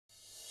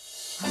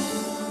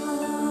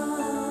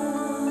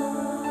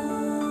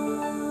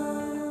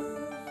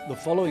The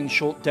following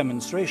short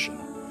demonstration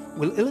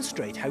will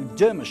illustrate how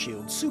Derma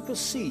Shield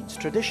supersedes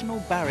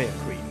traditional barrier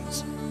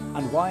creams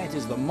and why it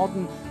is the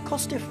modern,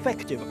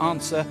 cost-effective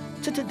answer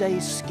to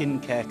today's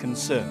skincare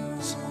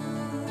concerns.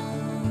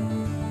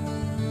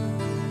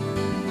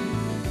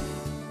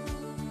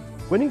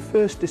 When you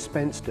first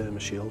dispense Derma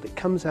Shield, it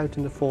comes out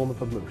in the form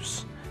of a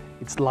mousse.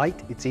 It's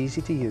light, it's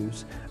easy to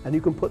use, and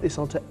you can put this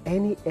onto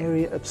any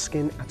area of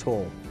skin at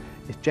all.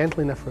 It's gentle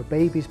enough for a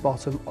baby's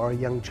bottom or a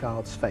young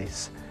child's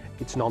face.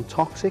 It's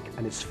non-toxic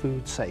and it's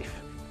food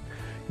safe.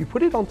 You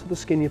put it onto the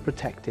skin you're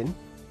protecting,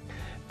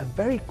 and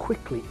very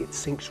quickly it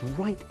sinks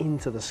right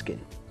into the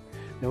skin.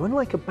 Now,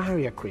 unlike a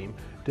barrier cream,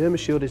 Derma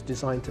Shield is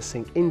designed to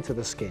sink into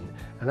the skin,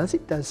 and as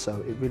it does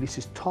so, it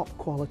releases top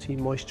quality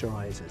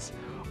moisturizers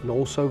and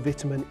also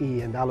vitamin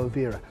E and aloe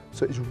vera,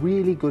 so it's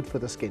really good for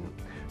the skin,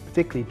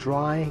 particularly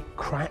dry,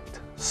 cracked,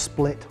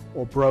 split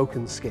or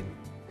broken skin.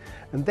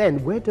 And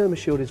then where Derma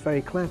Shield is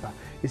very clever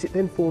is it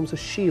then forms a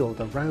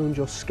shield around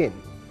your skin,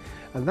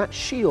 and that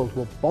shield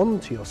will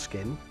bond to your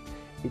skin.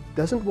 It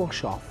doesn't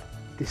wash off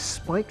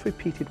despite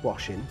repeated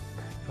washing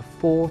for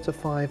 4 to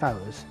 5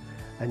 hours,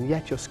 and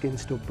yet your skin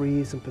still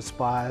breathes and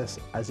perspires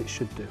as it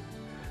should do.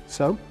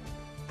 So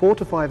 4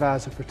 to 5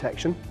 hours of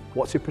protection.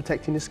 What's it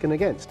protecting your skin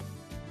against?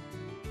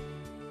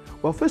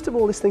 Well, first of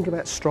all, let's think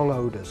about strong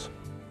odours.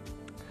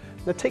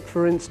 Now take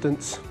for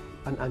instance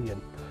an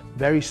onion.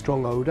 Very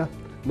strong odour,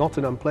 not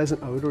an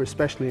unpleasant odour,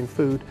 especially in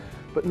food,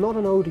 but not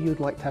an odour you'd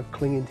like to have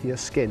clinging to your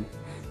skin.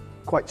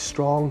 Quite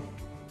strong.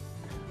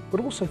 But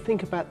also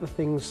think about the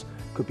things,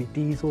 could be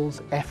diesels,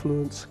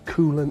 effluents,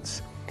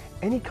 coolants,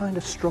 any kind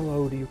of strong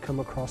odour you come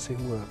across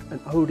in work, an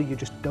odour you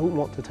just don't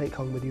want to take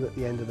home with you at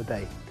the end of the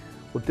day.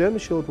 Well, Derma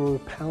Shield will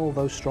repel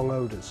those strong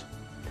odours.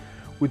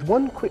 With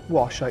one quick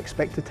wash, I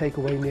expect to take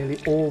away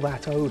nearly all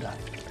that odour.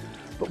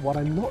 But what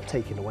I'm not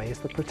taking away is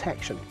the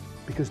protection,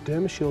 because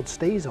Derma Shield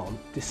stays on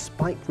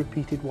despite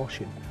repeated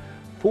washing,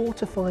 4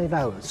 to 5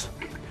 hours.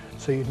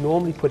 So you'd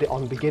normally put it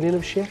on beginning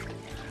of shift,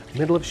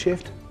 middle of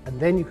shift, and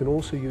then you can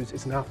also use it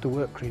as an after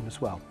work cream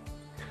as well.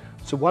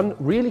 So one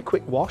really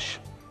quick wash,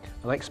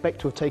 and I expect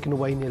to have taken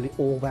away nearly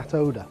all that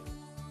odour.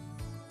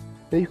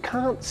 Now you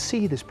can't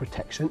see this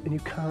protection and you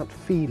can't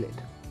feel it.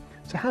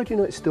 So how do you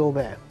know it's still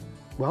there?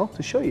 Well,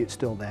 to show you it's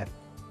still there,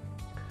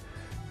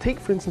 take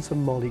for instance a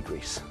molly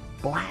grease.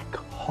 Black,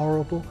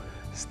 horrible,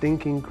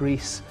 stinking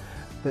grease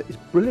that is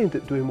brilliant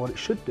at doing what it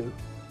should do,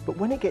 but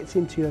when it gets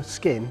into your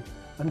skin,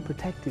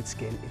 unprotected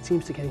skin, it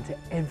seems to get into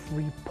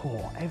every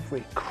pore,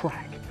 every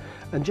crack,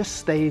 and just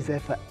stays there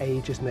for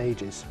ages and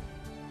ages.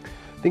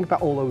 Think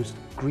about all those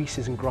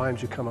greases and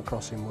grimes you come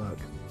across in work.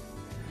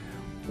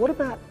 What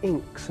about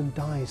inks and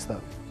dyes though?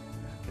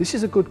 This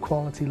is a good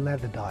quality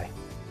leather dye.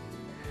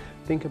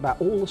 Think about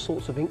all the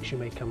sorts of inks you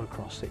may come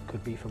across. It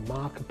could be from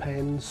marker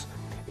pens,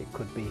 it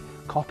could be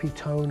copy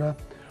toner,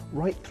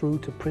 right through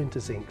to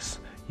printer's inks,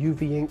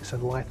 UV inks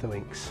and litho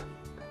inks.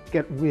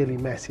 Get really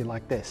messy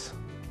like this.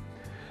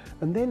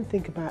 And then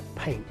think about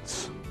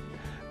paints.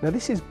 Now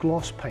this is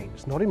gloss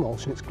paints, not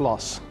emulsion, it's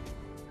gloss.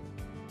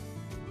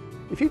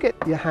 If you get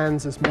your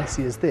hands as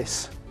messy as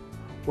this,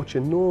 what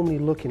you're normally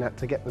looking at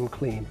to get them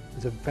clean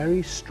is a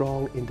very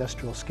strong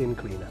industrial skin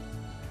cleaner.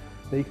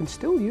 Now you can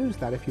still use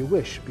that if you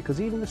wish, because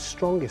even the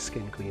strongest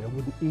skin cleaner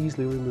wouldn't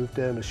easily remove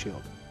Derma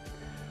Shield.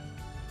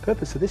 The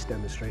purpose of this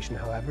demonstration,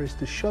 however, is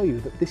to show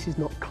you that this is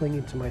not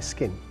clinging to my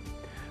skin,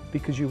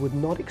 because you would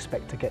not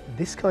expect to get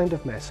this kind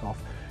of mess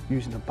off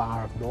using a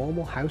bar of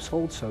normal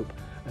household soap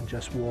and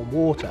just warm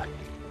water.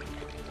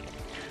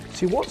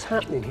 See, what's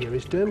happening here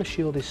is Derma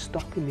Shield is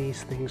stopping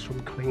these things from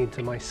clinging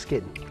to my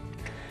skin.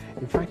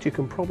 In fact, you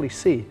can probably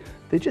see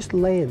they're just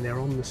laying there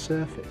on the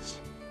surface.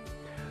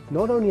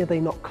 Not only are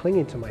they not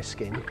clinging to my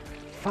skin,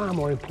 far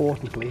more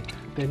importantly,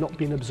 they're not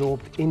being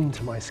absorbed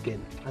into my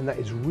skin, and that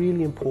is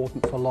really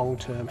important for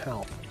long-term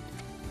health.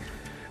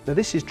 Now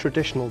this is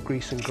traditional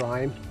grease and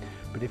grime,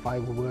 but if I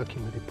were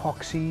working with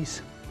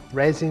epoxies,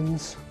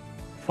 resins,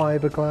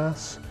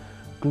 fiberglass,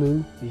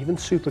 glue, even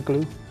super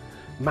glue,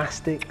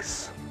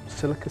 mastics,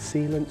 silica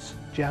sealants,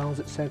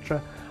 gels,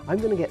 etc., I'm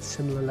going to get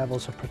similar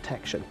levels of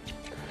protection.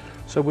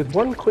 So with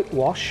one quick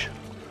wash,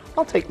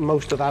 I'll take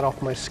most of that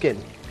off my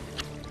skin.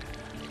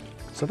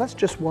 So that's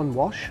just one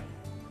wash.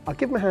 I'll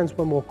give my hands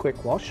one more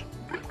quick wash.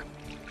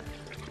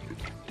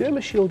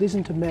 Derma Shield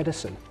isn't a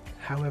medicine.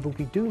 However,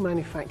 we do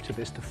manufacture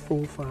this to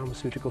full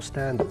pharmaceutical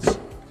standards.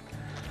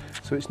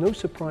 So it's no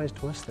surprise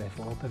to us,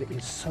 therefore, that it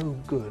is so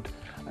good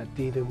at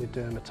dealing with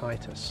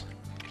dermatitis.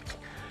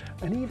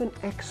 And even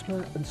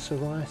eczema and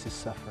psoriasis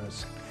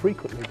sufferers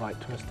frequently write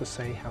to us to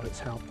say how it's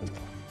helped them.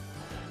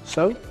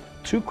 So,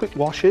 2 quick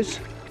washes,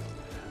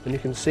 and you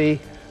can see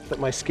that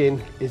my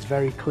skin is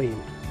very clean.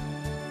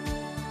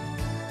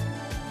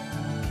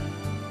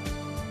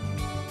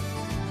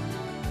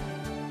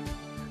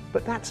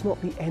 But that's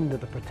not the end of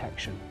the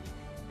protection.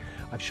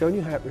 I've shown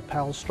you how it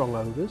repels strong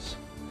odours,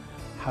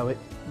 how it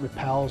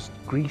repels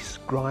grease,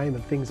 grime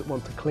and things that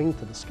want to cling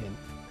to the skin.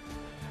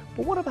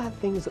 But what about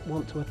things that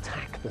want to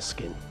attack the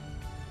skin?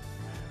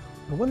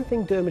 The one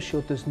thing Derma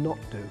Shield does not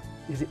do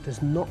is it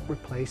does not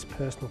replace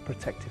personal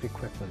protective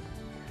equipment.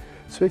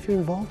 So if you're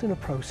involved in a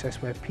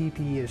process where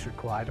PPE is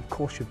required, of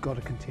course you've got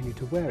to continue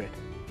to wear it.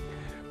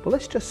 But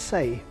let's just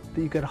say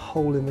that you get a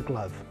hole in the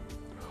glove,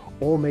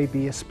 or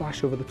maybe a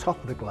splash over the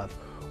top of the glove,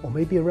 or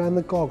maybe around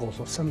the goggles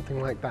or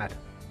something like that.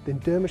 Then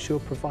Derma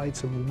Shield provides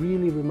some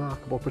really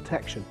remarkable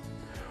protection.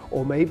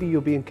 Or maybe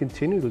you're being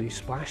continually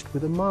splashed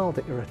with a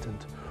milder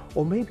irritant,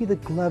 or maybe the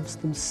gloves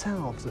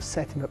themselves are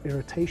setting up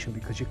irritation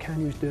because you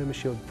can use Derma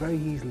Shield very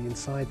easily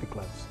inside the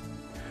gloves.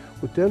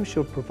 Well, Derma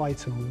Shield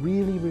provides some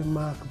really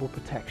remarkable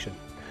protection.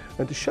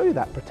 And to show you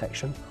that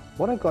protection,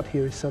 what I've got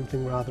here is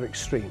something rather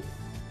extreme.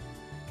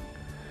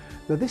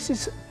 Now this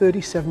is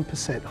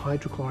 37%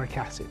 hydrochloric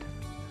acid.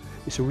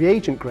 It's a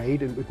reagent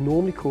grade and it would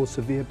normally cause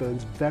severe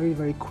burns very,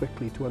 very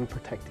quickly to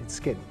unprotected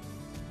skin.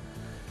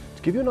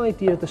 To give you an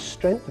idea of the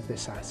strength of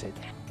this acid,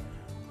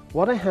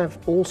 what I have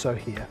also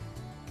here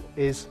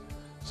is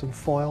some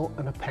foil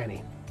and a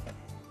penny.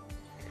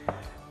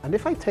 And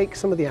if I take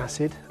some of the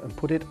acid and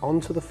put it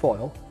onto the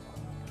foil,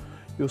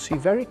 you'll see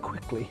very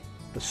quickly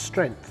the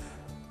strength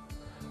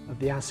of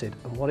the acid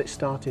and what it's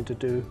starting to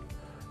do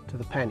to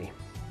the penny.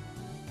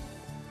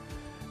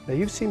 Now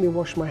you've seen me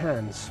wash my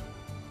hands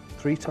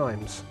 3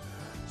 times,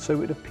 so it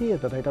would appear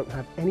that I don't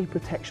have any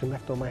protection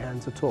left on my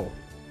hands at all.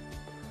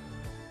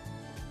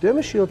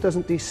 Derma Shield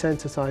doesn't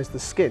desensitize the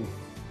skin,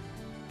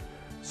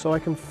 so I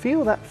can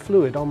feel that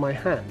fluid on my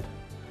hand.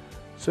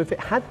 So if it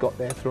had got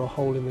there through a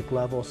hole in the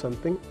glove or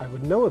something, I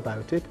would know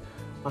about it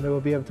and I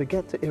will be able to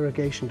get to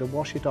irrigation to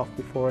wash it off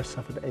before I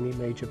suffered any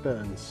major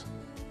burns.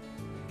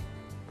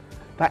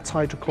 That's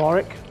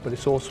hydrochloric, but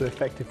it's also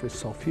effective with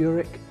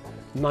sulfuric,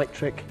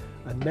 nitric,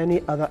 and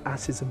many other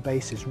acids and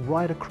bases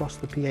right across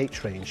the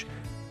pH range.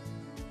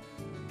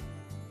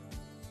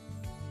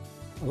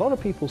 A lot of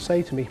people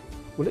say to me,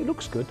 well, it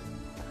looks good,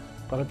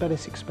 but I bet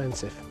it's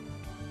expensive.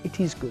 It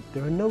is good.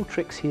 There are no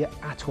tricks here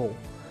at all,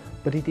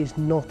 but it is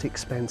not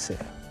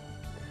expensive.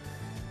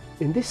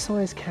 In this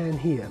size can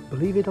here,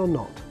 believe it or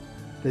not,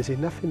 there's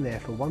enough in there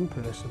for one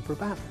person for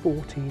about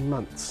 14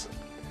 months.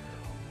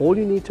 All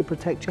you need to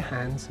protect your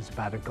hands is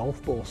about a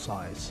golf ball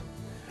size.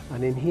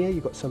 And in here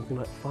you've got something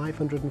like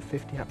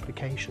 550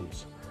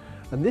 applications.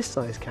 And this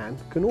size can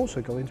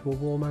also go into a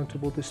wall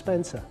mountable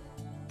dispenser.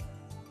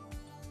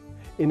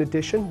 In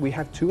addition, we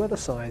have 2 other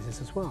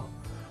sizes as well.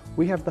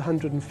 We have the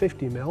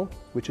 150 ml,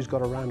 which has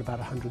got around about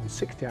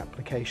 160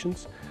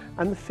 applications,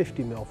 and the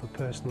 50 ml for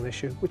personal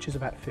issue, which is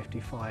about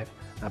 55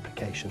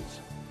 applications.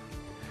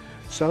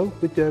 So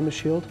with Derma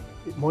Shield,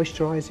 it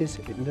moisturizes,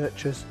 it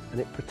nurtures, and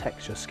it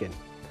protects your skin.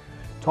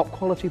 Top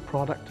quality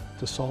product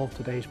to solve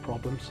today's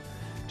problems,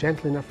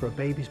 gentle enough for a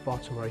baby's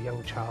bottom or a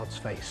young child's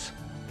face,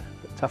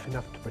 but tough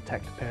enough to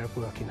protect a pair of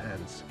working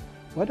hands.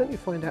 Why don't you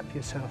find out for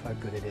yourself how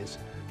good it is?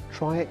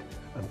 Try it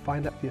and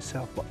find out for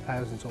yourself what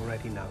thousands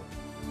already know.